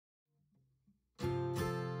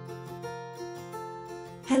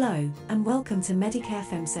Hello, and welcome to Medicare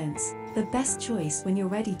femSense, the best choice when you're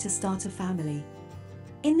ready to start a family.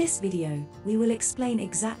 In this video, we will explain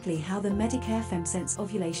exactly how the Medicare femSense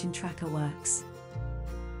Ovulation Tracker works.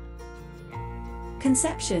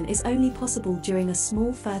 Conception is only possible during a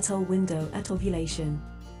small fertile window at ovulation.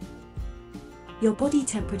 Your body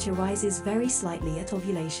temperature rises very slightly at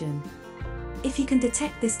ovulation. If you can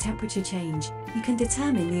detect this temperature change, you can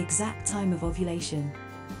determine the exact time of ovulation.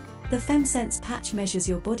 The femSense patch measures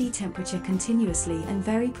your body temperature continuously and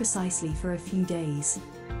very precisely for a few days.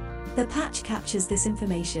 The patch captures this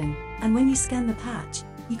information, and when you scan the patch,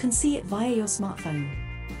 you can see it via your smartphone.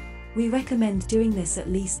 We recommend doing this at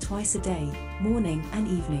least twice a day, morning and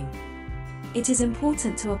evening. It is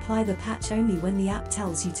important to apply the patch only when the app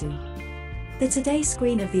tells you to. The Today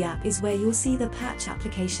screen of the app is where you'll see the patch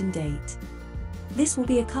application date. This will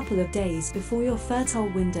be a couple of days before your fertile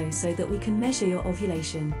window so that we can measure your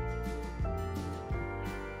ovulation.